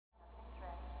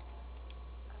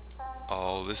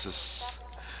Oh, this is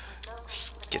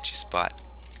sketchy spot.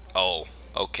 Oh,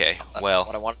 okay. Well,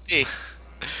 what I want to be.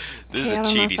 this is a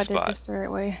cheaty I spot. did this the right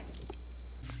way.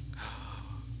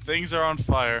 Things are on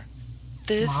fire.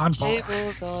 This Come on,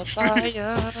 table's on fire.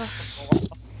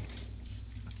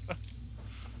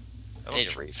 I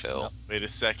need a refill. Wait a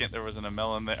second, there wasn't a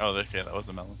melon there. Oh, okay, that was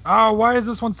a melon. Oh, why is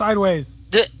this one sideways?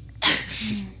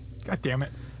 God damn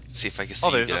it. Let's see if I can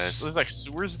see you guys. There's like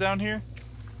sewers down here.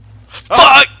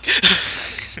 Fuck!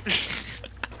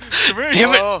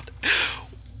 Damn it!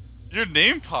 Your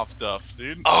name popped up,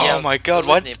 dude. Oh Yeah, my god,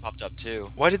 Lily's name popped up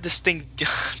too. why did this thing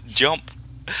jump?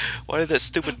 Why did that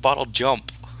stupid bottle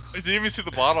jump? I didn't even see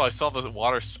the bottle, I saw the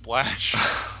water splash.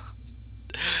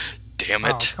 Damn Oh,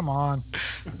 it. come on.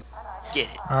 Get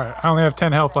it. Alright, I only have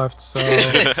 10 health left, so...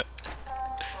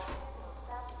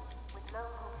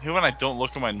 Here when I don't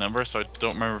look at my number, so I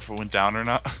don't remember if it went down or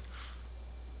not.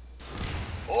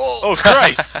 Oh,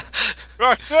 Christ!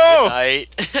 Rox, no!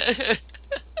 Night.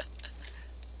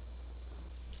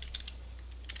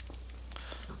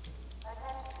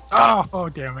 Oh,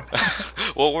 damn it.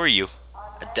 What were you?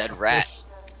 A dead rat.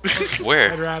 Red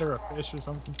Where? rat or a fish or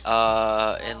something.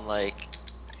 In like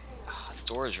a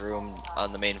storage room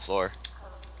on the main floor.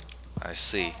 I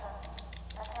see.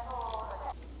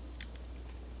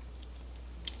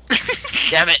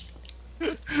 Damn it!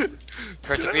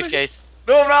 Kurt's a briefcase.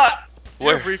 No, I'm not!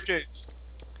 Where? Your briefcase.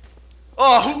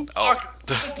 Oh, Oh.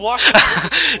 who blocked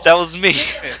it? That was me.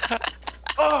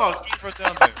 Oh, I was getting right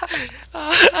down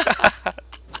there.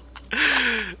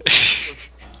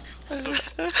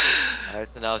 Alright,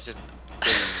 so now it's just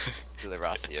getting to the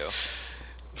Rossio.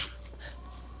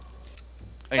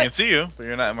 I can see you, but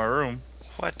you're not in my room.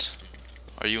 What?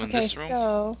 Are you in Okay, this room?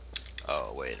 so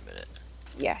Oh, wait a minute.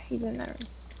 yeah, he's in that room.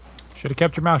 Should have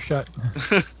kept your mouth shut.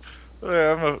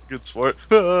 Yeah, I'm a good sport.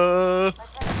 Damn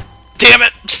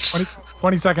it!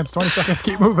 20 seconds, 20 seconds,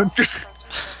 keep moving.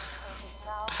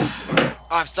 Oh,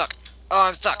 I'm stuck. Oh,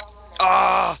 I'm stuck.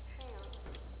 Oh!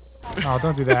 Oh,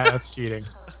 don't do that, that's cheating.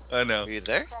 I know. Were you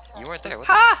there? You weren't there. What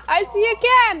the Ha! I see you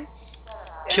again!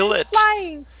 Kill it!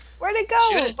 Flying! Where'd it go?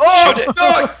 Shoot it. Oh, Shoot it.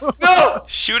 stuck! No!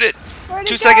 Shoot it! Where'd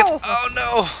 2 it seconds! go?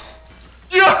 Oh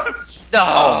Yes! No! no!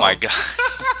 Oh my god.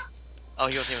 Oh,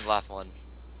 he wasn't even the last one.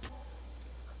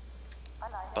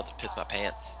 About to piss my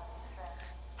pants.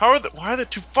 Why are there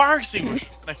two fire extinguishers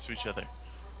next to each other?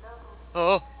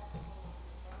 Oh!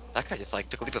 That guy just like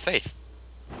took a leap of faith.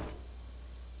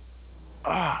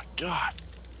 Ah, God.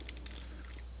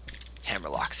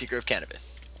 Hammerlock, Seeker of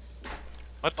Cannabis.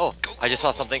 What? Oh, I just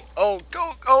saw something. Oh,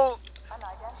 go, go!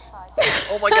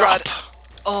 Oh my god!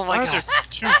 Oh my Why are god! there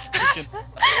two freaking...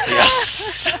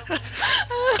 Yes!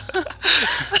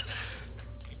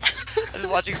 I'm just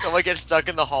watching someone get stuck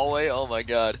in the hallway. Oh my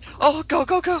god! Oh, go,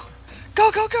 go, go!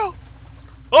 Go, go, go!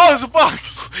 Oh, there's a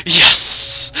box!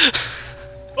 Yes!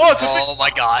 Oh, it's a Oh my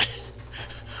god!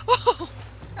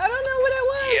 I don't know what it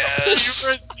was.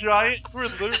 Yes! You're a giant. We're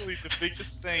literally the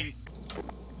biggest thing.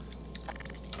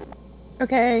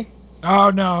 Okay. Oh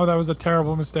no, that was a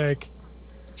terrible mistake.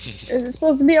 Is it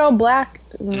supposed to be all black?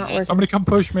 It's not working. Somebody come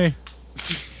push me.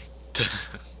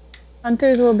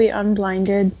 Hunters will be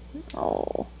unblinded.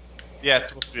 Oh. Yeah, it's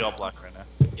supposed to be all black right now.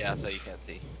 Yeah, so you can't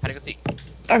see. How do you go see?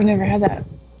 I've never had that.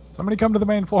 Somebody come to the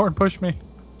main floor and push me.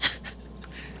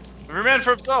 Every man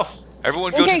for himself.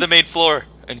 Everyone go to the main floor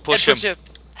and push him.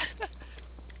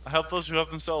 I help those who help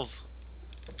themselves.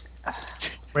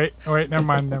 Wait, oh wait, never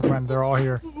mind, never mind. They're all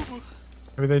here.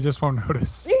 Maybe they just won't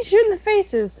notice. You shoot in the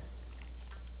faces.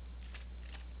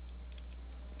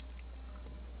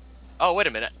 Oh, wait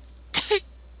a minute.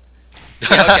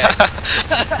 Yeah, okay.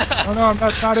 Oh no,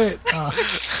 that's not it. I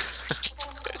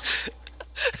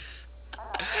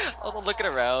was looking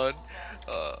around.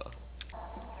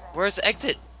 Where's the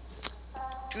exit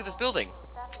to this building?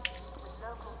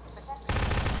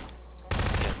 Get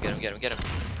him, get him, get him, get him.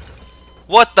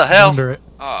 What the hell? Under it.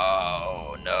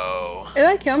 Oh no. Did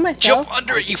I kill myself? Jump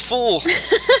under it, you fool!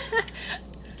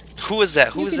 Who is that?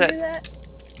 Who You is can that? do that?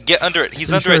 Get under it. He's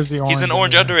Pretty under sure it. it's the He's an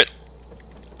orange orange under it.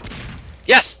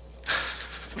 Yes!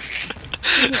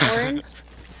 Is it orange?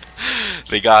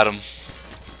 They got him.